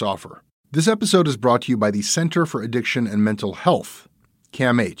claim this offer. This episode is brought to you by the Centre for Addiction and Mental Health,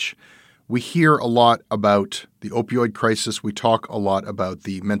 CAMH. We hear a lot about the opioid crisis. We talk a lot about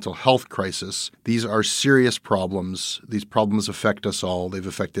the mental health crisis. These are serious problems. These problems affect us all. They've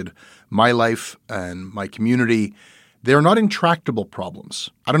affected my life and my community. They're not intractable problems.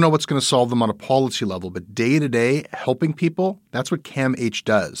 I don't know what's going to solve them on a policy level, but day to day, helping people, that's what CAMH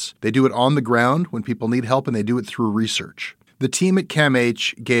does. They do it on the ground when people need help, and they do it through research. The team at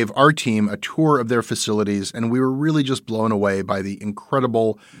CAMH gave our team a tour of their facilities, and we were really just blown away by the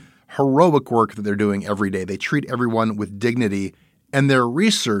incredible, heroic work that they're doing every day. They treat everyone with dignity, and their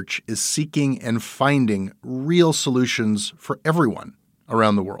research is seeking and finding real solutions for everyone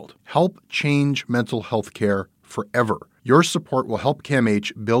around the world. Help change mental health care forever. Your support will help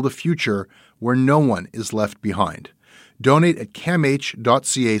CAMH build a future where no one is left behind. Donate at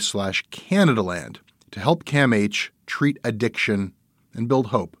camh.ca/Canadaland to help CAMH treat addiction and build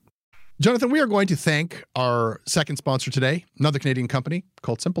hope. Jonathan, we are going to thank our second sponsor today, another Canadian company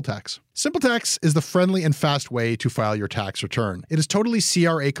called SimpleTax. SimpleTax is the friendly and fast way to file your tax return. It is totally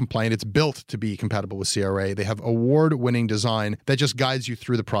CRA compliant. It's built to be compatible with CRA. They have award-winning design that just guides you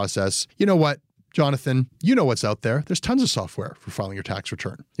through the process. You know what, Jonathan, you know what's out there. There's tons of software for filing your tax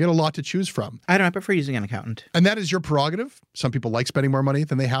return. You got a lot to choose from. I prefer using an accountant. And that is your prerogative. Some people like spending more money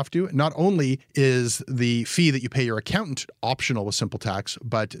than they have to. Not only is the fee that you pay your accountant optional with SimpleTax,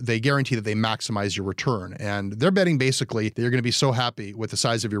 but they guarantee that they maximize your return. And they're betting basically that you're going to be so happy with the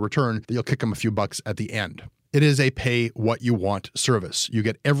size of your return that you'll kick them a few bucks at the end. It is a pay-what-you-want service. You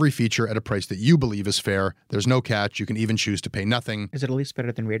get every feature at a price that you believe is fair. There's no catch. You can even choose to pay nothing. Is it at least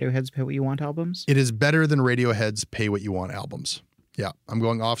better than Radiohead's Pay What You Want albums? It is better than Radiohead's Pay What You Want albums. Yeah, I'm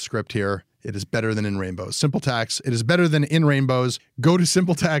going off script here. It is better than In Rainbows. SimpleTax, it is better than In Rainbows. Go to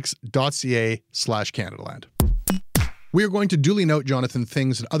simpletax.ca/Canadaland. We are going to duly note, Jonathan,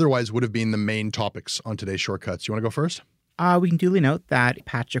 things that otherwise would have been the main topics on today's Shortcuts. You want to go first? We can duly note that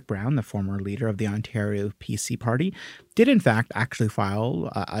Patrick Brown, the former leader of the Ontario PC Party, did in fact actually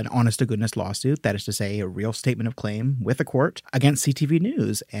file an honest-to-goodness lawsuit, that is to say a real statement of claim with the court against CTV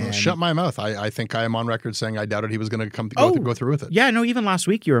News. And well, shut my mouth. I think I am on record saying I doubted he was going to go through with it. Yeah, no, even last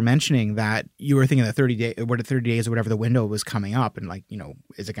week you were mentioning that you were thinking that 30 days or whatever the window was coming up and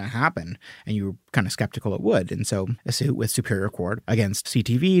is it going to happen? And you were kind of skeptical it would. And so a suit with Superior Court against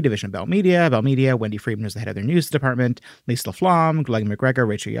CTV, Division of Bell Media, Wendy Friedman is the head of their news department, Lisa LaFlamme, Glenn McGregor,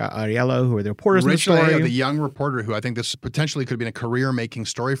 Rachel Ariello, who are the reporters in the story. Rachel, the young reporter who I think this potentially could have been a career-making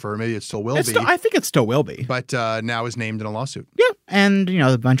story for her. Maybe it still will be. I think it still will be. But now is named in a lawsuit. Yeah. And,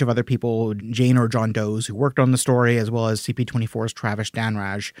 a bunch of other people, Jane or John Doe's, who worked on the story, as well as CP24's Travis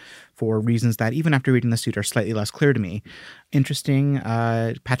Dhanraj, for reasons that even after reading the suit are slightly less clear to me. Interesting,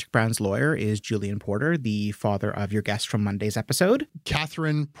 Patrick Brown's lawyer is Julian Porter, the father of your guest from Monday's episode.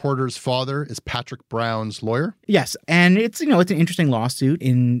 Catherine Porter's father is Patrick Brown's lawyer. Yes, and it's an interesting lawsuit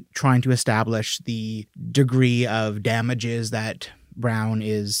in trying to establish the degree of damages that Brown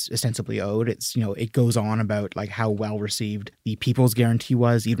is ostensibly owed. It goes on about how well received the People's Guarantee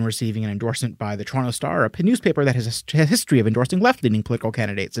was, even receiving an endorsement by the Toronto Star, a newspaper that has a history of endorsing left-leaning political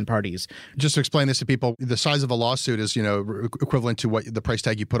candidates and parties. Just to explain this to people, the size of a lawsuit is, equivalent to what the price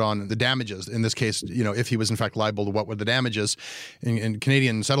tag you put on the damages. In this case, if he was in fact liable, what were the damages? In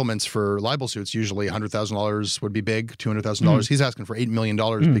Canadian settlements for libel suits, usually $100,000 would be big, $200,000. He's asking for $8 million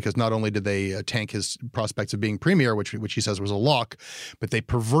because not only did they tank his prospects of being premier, which he says was a lock, but they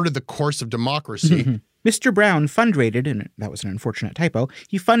perverted the course of democracy. Mr. Brown fundrated, and that was an unfortunate typo,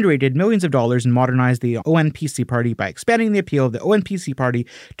 he fundrated millions of dollars and modernized the ONPC party by expanding the appeal of the ONPC party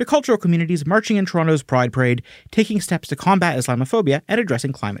to cultural communities, marching in Toronto's Pride Parade, taking steps to combat Islamophobia, and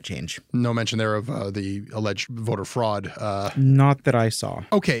addressing climate change. No mention there of the alleged voter fraud. Not that I saw.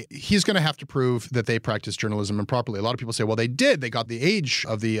 Okay, he's going to have to prove that they practiced journalism improperly. A lot of people say, well, they did. They got the age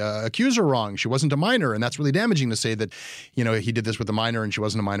of the accuser wrong. She wasn't a minor, and that's really damaging to say that, he did this with a minor and she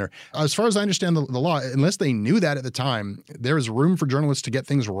wasn't a minor. As far as I understand the law, unless they knew that at the time, there is room for journalists to get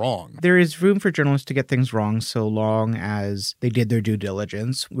things wrong. There is room for journalists to get things wrong so long as they did their due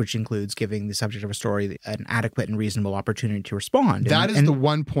diligence, which includes giving the subject of a story an adequate and reasonable opportunity to respond. That is the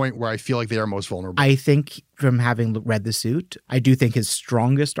one point where I feel like they are most vulnerable. I think, from having read the suit, I do think his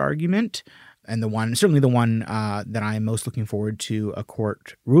strongest argument, and certainly the one that I'm most looking forward to a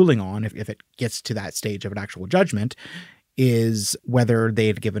court ruling on, if it gets to that stage of an actual judgment, is whether they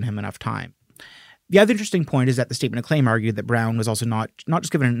had given him enough time. The other interesting point is that the statement of claim argued that Brown was also not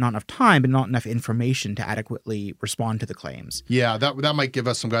just given not enough time, but not enough information to adequately respond to the claims. Yeah, that might give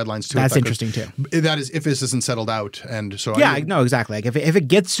us some guidelines too. That's interesting too. That is, if this isn't settled out, and so no, exactly. If it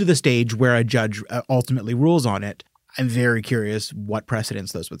gets to the stage where a judge ultimately rules on it, I'm very curious what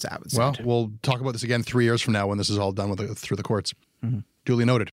precedents those would have. Well, we'll talk about this again 3 years from now when this is all done through the courts. Mm-hmm. Duly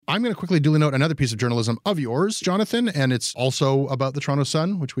noted. I'm going to quickly duly note another piece of journalism of yours, Jonathan, and it's also about the Toronto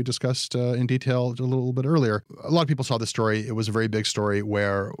Sun, which we discussed in detail a little bit earlier. A lot of people saw this story. It was a very big story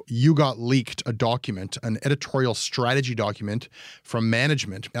where you got leaked a document, an editorial strategy document from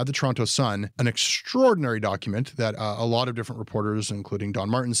management at the Toronto Sun, an extraordinary document that a lot of different reporters, including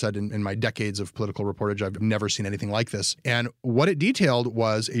Don Martin, said in my decades of political reportage, I've never seen anything like this. And what it detailed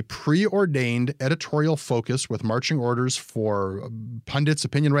was a preordained editorial focus with marching orders for pundits,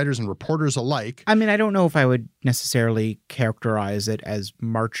 opinion writers, and reporters alike. I mean, I don't know if I would necessarily characterize it as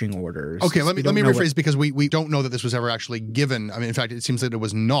marching orders. Okay, let me rephrase, because we don't know that this was ever actually given. I mean, in fact, it seems that it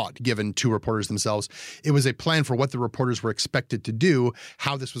was not given to reporters themselves. It was a plan for what the reporters were expected to do.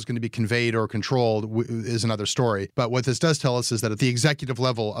 How this was going to be conveyed or controlled is another story. But what this does tell us is that at the executive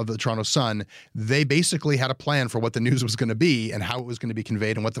level of the Toronto Sun, they basically had a plan for what the news was going to be and how it was going to be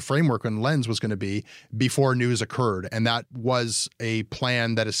conveyed and what the framework and lens was going to be before news occurred. And that was a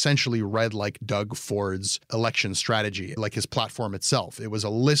plan that essentially read like Doug Ford's election strategy, like his platform itself. It was a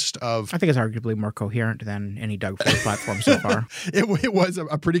list of... I think it's arguably more coherent than any Doug Ford platform so far. It was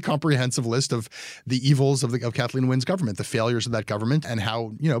a pretty comprehensive list of the evils of Kathleen Wynne's government, the failures of that government, and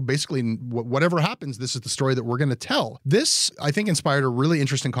how, basically whatever happens, this is the story that we're going to tell. This, I think, inspired a really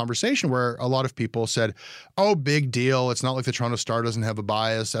interesting conversation where a lot of people said, oh, big deal. It's not like the Toronto Star doesn't have a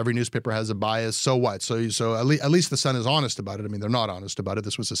bias. Every newspaper has a bias. So what? So at least the Sun is honest about it. I mean, they're not honest about it.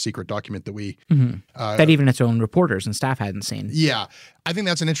 This was a secret document that we... that even its own reporters and staff hadn't seen. Yeah. I think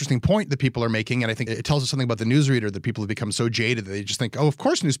that's an interesting point that people are making, and I think it tells us something about the newsreader, that people have become so jaded that they just think, oh, of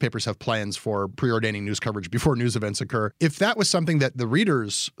course newspapers have plans for preordaining news coverage before news events occur. If that was something that the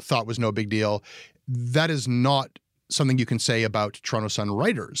readers thought was no big deal, that is not something you can say about Toronto Sun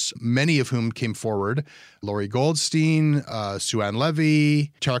writers, many of whom came forward, Laurie Goldstein, Sue-Ann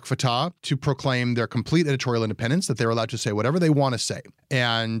Levy, Tarek Fatah, to proclaim their complete editorial independence, that they're allowed to say whatever they want to say.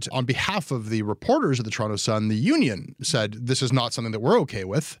 And on behalf of the reporters at the Toronto Sun, the union said, this is not something that we're okay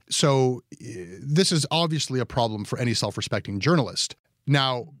with. So this is obviously a problem for any self-respecting journalist.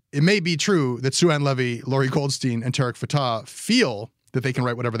 Now, it may be true that Sue-Ann Levy, Laurie Goldstein, and Tarek Fatah feel that they can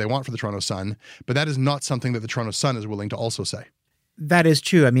write whatever they want for the Toronto Sun, but that is not something that the Toronto Sun is willing to also say. That is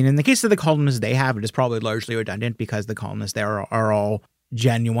true. I mean, in the case of the columnists they have, it is probably largely redundant because the columnists there are all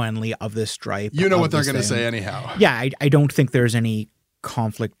genuinely of this stripe. You know what they're going to say anyhow. Yeah, I don't think there's any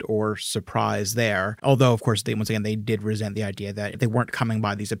conflict or surprise there. Although, of course, once again, they did resent the idea that they weren't coming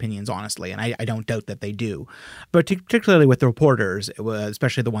by these opinions honestly, and I don't doubt that they do. But particularly with the reporters,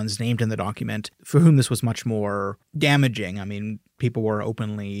 especially the ones named in the document, for whom this was much more damaging. I mean, people were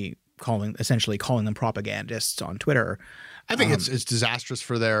openly essentially calling them propagandists on Twitter. I think it's disastrous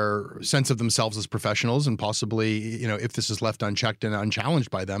for their sense of themselves as professionals, and possibly, if this is left unchecked and unchallenged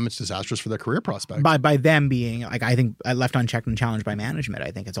by them, it's disastrous for their career prospects. By them being, I think, left unchecked and challenged by management,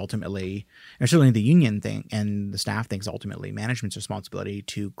 I think it's ultimately, and certainly the union thing and the staff thinks ultimately management's responsibility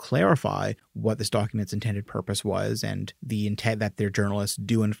to clarify what this document's intended purpose was, and the intent that their journalists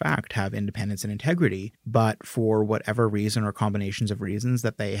do in fact have independence and integrity, but for whatever reason or combinations of reasons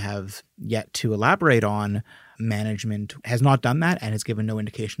that they have yet to elaborate on, management has not done that and has given no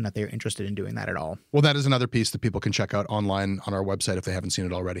indication that they're interested in doing that at all. Well, that is another piece that people can check out online on our website if they haven't seen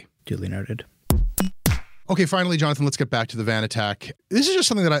it already. Duly noted. Okay, finally, Jonathan, let's get back to the van attack. This is just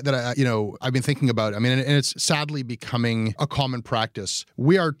something that I've been thinking about. I mean, and it's sadly becoming a common practice.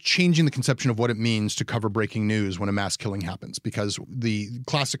 We are changing the conception of what it means to cover breaking news when a mass killing happens, because the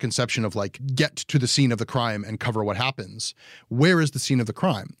classic conception of get to the scene of the crime and cover what happens. Where is the scene of the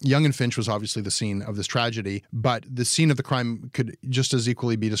crime? Yonge and Finch was obviously the scene of this tragedy, but the scene of the crime could just as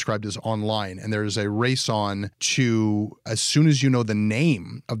equally be described as online. And there is a race on to, as soon as you know the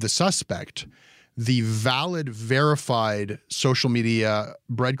name of the suspect, the valid, verified social media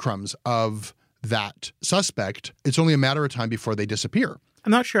breadcrumbs of that suspect, it's only a matter of time before they disappear.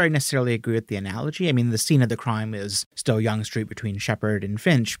 I'm not sure I necessarily agree with the analogy. I mean, the scene of the crime is still Yonge Street between Shepherd and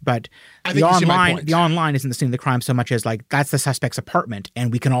Finch, but the online isn't the scene of the crime so much as that's the suspect's apartment,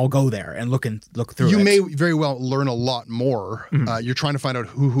 and we can all go there and look through it. You may very well learn a lot more. Mm-hmm. You're trying to find out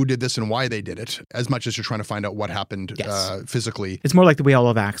who did this and why they did it, as much as you're trying to find out what happened physically. It's more like that we all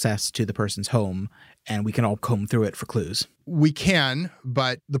have access to the person's home, and we can all comb through it for clues. We can,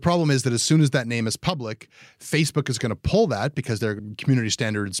 but the problem is that as soon as that name is public, Facebook is going to pull that because their community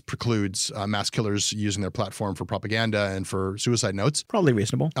standards precludes mass killers using their platform for propaganda and for suicide notes. Probably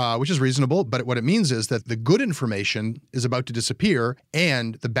reasonable. Which is reasonable, but what it means is that the good information is about to disappear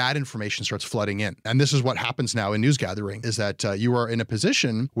and the bad information starts flooding in. And this is what happens now in news gathering, is that you are in a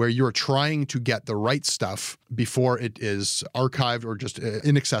position where you're trying to get the right stuff before it is archived or just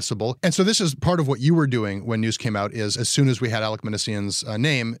inaccessible. And so this is part of what you were doing when news came out, is as soon as we had Alek Minassian's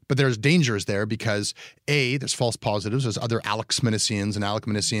name, but there's dangers there because there's false positives, there's other Alex Minassians and Alek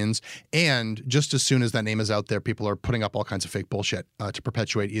Minassians, and just as soon as that name is out there, people are putting up all kinds of fake bullshit to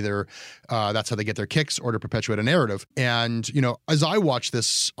perpetuate either that's how they get their kicks or to perpetuate a narrative. And, as I watch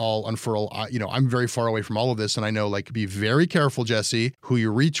this all unfurl, I'm very far away from all of this, and I know, be very careful, Jesse, who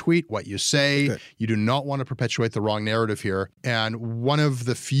you retweet, what you say. Good. You do not want to perpetuate the wrong narrative here. And one of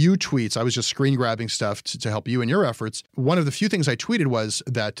the few tweets, I was just screen grabbing stuff to help you in your efforts. One of the few things I tweeted was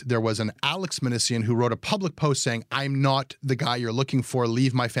that there was an Alex Minassian who wrote a public post saying, "I'm not the guy you're looking for.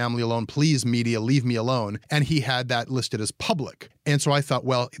 Leave my family alone. Please, media, leave me alone." And he had that listed as public. And so I thought,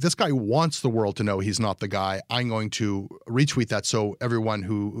 well, this guy wants the world to know he's not the guy. I'm going to retweet that so everyone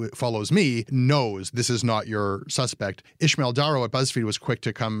who follows me knows this is not your suspect. Ishmael Daro at BuzzFeed was quick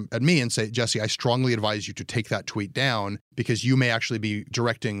to come at me and say, "Jesse, I strongly advise you to take that tweet down because you may actually be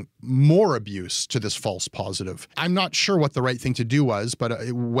directing more abuse to this false positive." I'm not sure what the right thing to do was,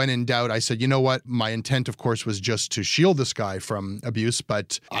 but when in doubt, I said, you know what? My intent, of course, was just to shield this guy from abuse,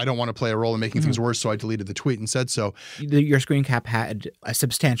 but I don't want to play a role in making things worse, so I deleted the tweet and said so. Your screen cap had a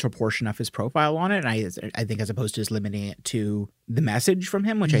substantial portion of his profile on it, and I think as opposed to just limiting it to the message from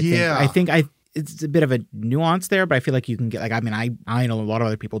him, which I think it's a bit of a nuance there, but I feel like you can get I know a lot of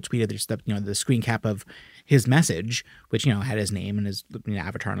other people tweeted their stuff, the screen cap of his message, which, had his name and his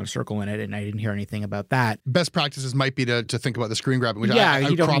avatar and a circle in it, and I didn't hear anything about that. Best practices might be to think about the screen grabbing, which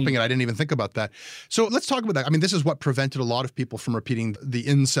I'm cropping it. I didn't even think about that. So let's talk about that. I mean, this is what prevented a lot of people from repeating the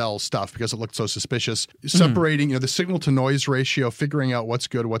incel stuff because it looked so suspicious. Separating, the signal to noise ratio, figuring out what's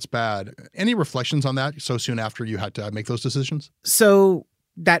good, what's bad. Any reflections on that so soon after you had to make those decisions? So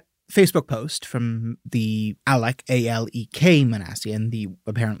that Facebook post from the Alek, A-L-E-K Minassian, the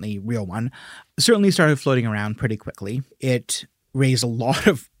apparently real one, certainly started floating around pretty quickly. It raised a lot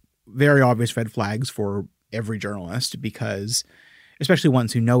of very obvious red flags for every journalist, because, especially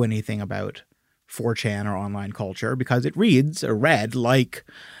ones who know anything about 4chan or online culture, because it read like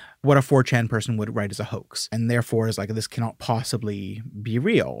what a 4chan person would write as a hoax, and therefore is this cannot possibly be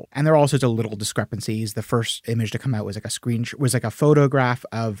real. And there are all sorts of little discrepancies. The first image to come out was a photograph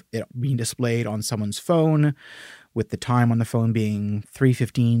of it being displayed on someone's phone, with the time on the phone being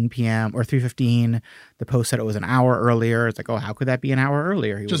 3:15 p.m. or 3:15. The post said it was an hour earlier. It's how could that be an hour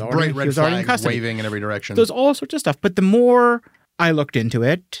earlier? Just bright red flags waving in every direction. There's all sorts of stuff. But the more I looked into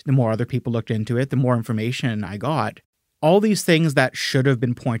it, the more other people looked into it, the more information I got. All these things that should have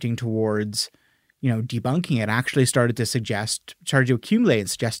been pointing towards, debunking it actually started to accumulate and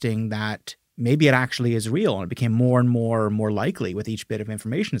suggesting that maybe it actually is real. And it became more and more likely with each bit of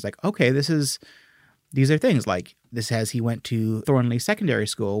information. It's like, okay, these are things like this says he went to Thornley Secondary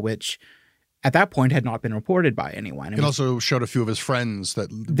School, which at that point had not been reported by anyone. It also showed a few of his friends that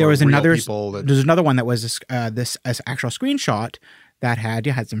there was another people that... There's another one that was this actual screenshot that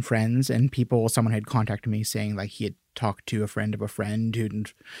had some friends and people. Someone had contacted me saying like he had talked to a friend of a friend who,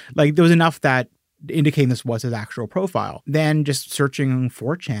 like, there was enough that indicating this was his actual profile. Then just searching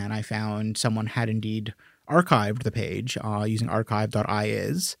 4chan, I found someone had indeed archived the page using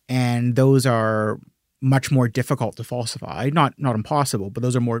archive.is, and those are much more difficult to falsify. Not impossible, but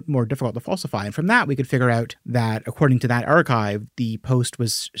those are more difficult to falsify. And from that, we could figure out that according to that archive, the post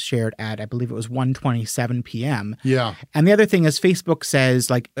was shared at, I believe it was 1:27 p.m. Yeah. And the other thing is Facebook says,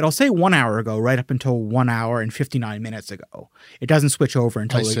 like, it'll say 1 hour ago right up until 1 hour and 59 minutes ago. It doesn't switch over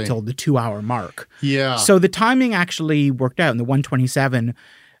until the 2 hour mark. Yeah. So the timing actually worked out. In the 1:27,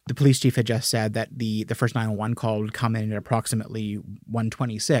 the police chief had just said that the first 911 call would come in at approximately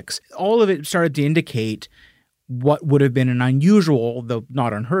 1:26. All of it started to indicate what would have been an unusual, though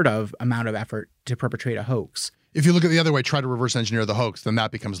not unheard of, amount of effort to perpetrate a hoax. If you look at the other way, try to reverse engineer the hoax, then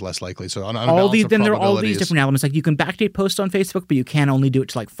that becomes less likely. So on there are all these different elements. Like you can backdate posts on Facebook, but you can only do it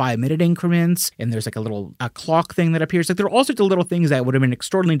to like 5-minute increments. And there's like a clock thing that appears. Like there are all sorts of little things that would have been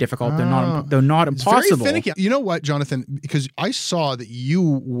extraordinarily difficult. They're not impossible. It's very finicky. You know what, Jonathan? Because I saw that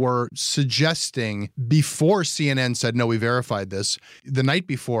you were suggesting before CNN said, no, we verified this. The night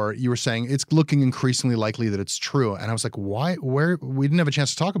before, you were saying it's looking increasingly likely that it's true. And I was like, why? Where? We didn't have a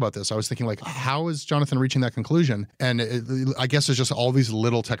chance to talk about this. I was thinking like, how is Jonathan reaching that conclusion? And I guess there's just all these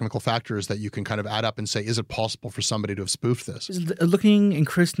little technical factors that you can kind of add up and say, is it possible for somebody to have spoofed this? It's looking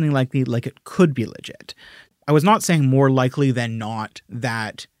increasingly likely like it could be legit. I was not saying more likely than not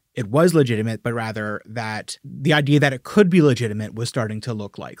that it was legitimate, but rather that the idea that it could be legitimate was starting to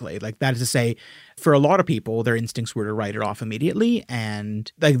look likely. Like that is to say, for a lot of people, their instincts were to write it off immediately.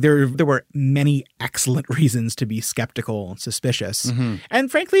 And like there were many excellent reasons to be skeptical and suspicious. Mm-hmm. And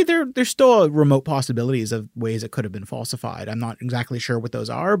frankly, there's still remote possibilities of ways it could have been falsified. I'm not exactly sure what those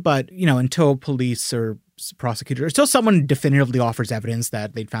are, but until police or prosecutor, until someone definitively offers evidence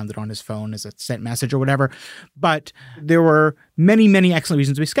that they'd found it on his phone as a sent message or whatever. But there were many, many excellent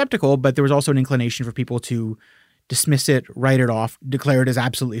reasons to be skeptical, but there was also an inclination for people to dismiss it, write it off, declare it as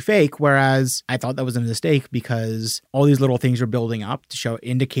absolutely fake, whereas I thought that was a mistake because all these little things were building up to show,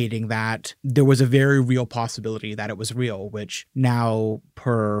 indicating that there was a very real possibility that it was real, which now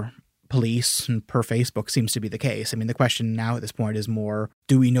per police and per Facebook seems to be the case. I mean, the question now at this point is more,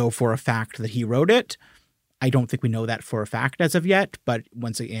 do we know for a fact that he wrote it? I don't think we know that for a fact as of yet, but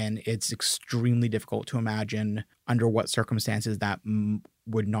once again, it's extremely difficult to imagine under what circumstances that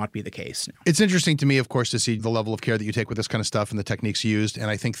would not be the case. It's interesting to me, of course, to see the level of care that you take with this kind of stuff and the techniques used. And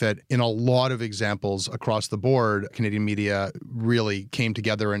I think that in a lot of examples across the board, Canadian media really came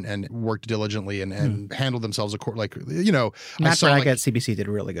together and worked diligently and handled themselves Matt Bragg at CBC did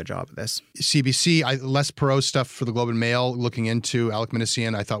a really good job of this. CBC, Les Perot's stuff for the Globe and Mail, looking into Alec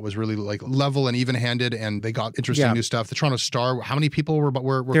Minassian, I thought was really like level and even-handed, and they got interesting new stuff. The Toronto Star, how many people were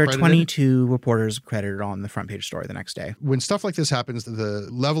there credited? Are 22 reporters credited on the front page story the next day. When stuff like this happens, the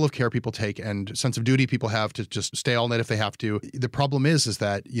level of care people take and sense of duty people have to just stay all night if they have to. The problem is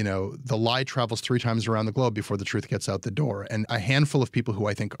that, the lie travels 3 times around the globe before the truth gets out the door. And a handful of people who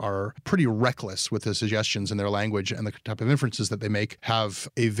I think are pretty reckless with the suggestions in their language and the type of inferences that they make have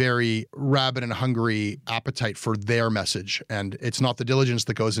a very rabid and hungry appetite for their message. And it's not the diligence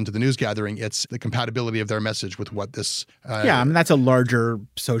that goes into the news gathering, it's the compatibility of their message with what this... that's a larger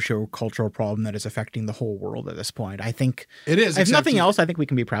socio-cultural problem that is affecting the whole world at this point. I think... It is. If nothing else, I think we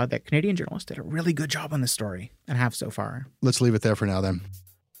can be proud that Canadian journalists did a really good job on this story and have so far. Let's leave it there for now then.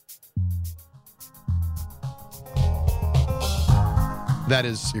 That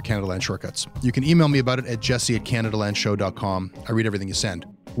is your Canadaland Shortcuts. You can email me about it at jesse@canadalandshow.com. I read everything you send.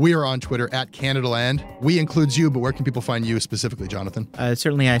 We are on Twitter @CanadaLand. We includes you, but where can people find you specifically, Jonathan?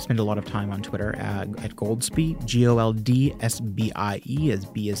 Certainly, I spend a lot of time on Twitter at Goldsby, GOLDSBIE, as B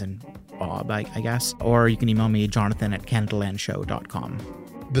as in Bob, I guess. Or you can email me, jonathan@CanadaLandShow.com.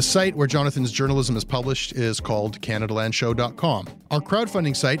 The site where Jonathan's journalism is published is called CanadaLandShow.com. Our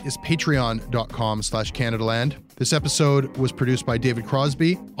crowdfunding site is patreon.com/CanadaLand. This episode was produced by David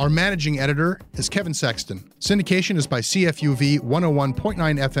Crosby. Our managing editor is Kevin Sexton. Syndication is by CFUV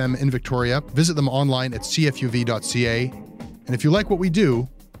 101.9 FM in Victoria. Visit them online at cfuv.ca. And if you like what we do,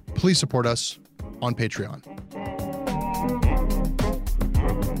 please support us on Patreon.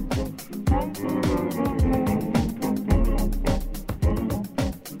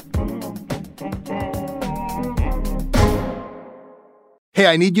 Hey,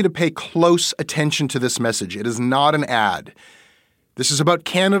 I need you to pay close attention to this message. It is not an ad. This is about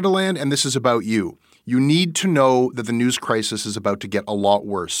Canadaland, and this is about you. You need to know that the news crisis is about to get a lot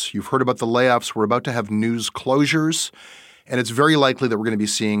worse. You've heard about the layoffs. We're about to have news closures, and it's very likely that we're going to be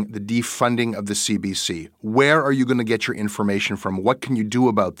seeing the defunding of the CBC. Where are you going to get your information from? What can you do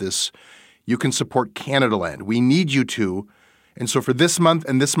about this? You can support Canadaland. We need you to. And so for this month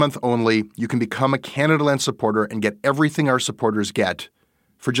and this month only, you can become a Canadaland supporter and get everything our supporters get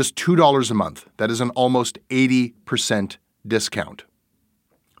for just $2 a month. That is an almost 80% discount.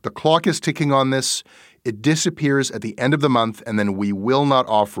 The clock is ticking on this. It disappears at the end of the month, and then we will not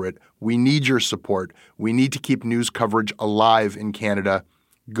offer it. We need your support. We need to keep news coverage alive in Canada.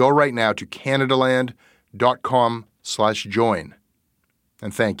 Go right now to canadaland.com/join.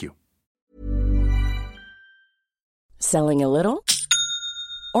 And thank you. Selling a little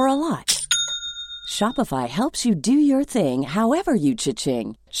or a lot? Shopify helps you do your thing however you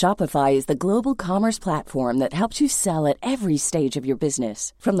cha-ching. Shopify is the global commerce platform that helps you sell at every stage of your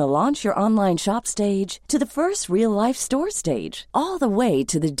business. From the launch your online shop stage to the first real-life store stage, all the way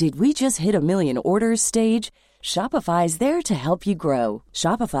to the did we just hit a million orders stage. Shopify is there to help you grow.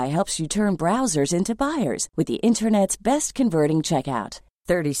 Shopify helps you turn browsers into buyers with the internet's best converting checkout.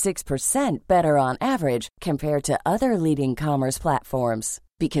 36% better on average compared to other leading commerce platforms.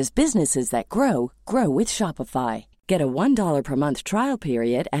 Because businesses that grow, grow with Shopify. Get a $1 per month trial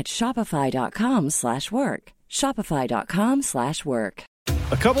period at shopify.com/work. Shopify.com/work.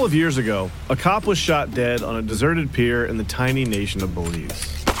 A couple of years ago, a cop was shot dead on a deserted pier in the tiny nation of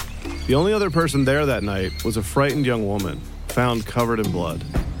Belize. The only other person there that night was a frightened young woman, found covered in blood.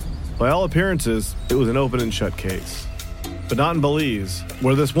 By all appearances, it was an open and shut case. But not in Belize,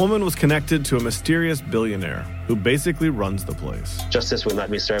 where this woman was connected to a mysterious billionaire who basically runs the place. Justice will not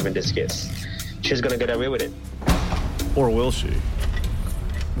be served in this case. She's going to get away with it. Or will she?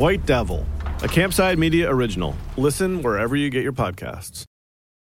 White Devil, a Campside Media original. Listen wherever you get your podcasts.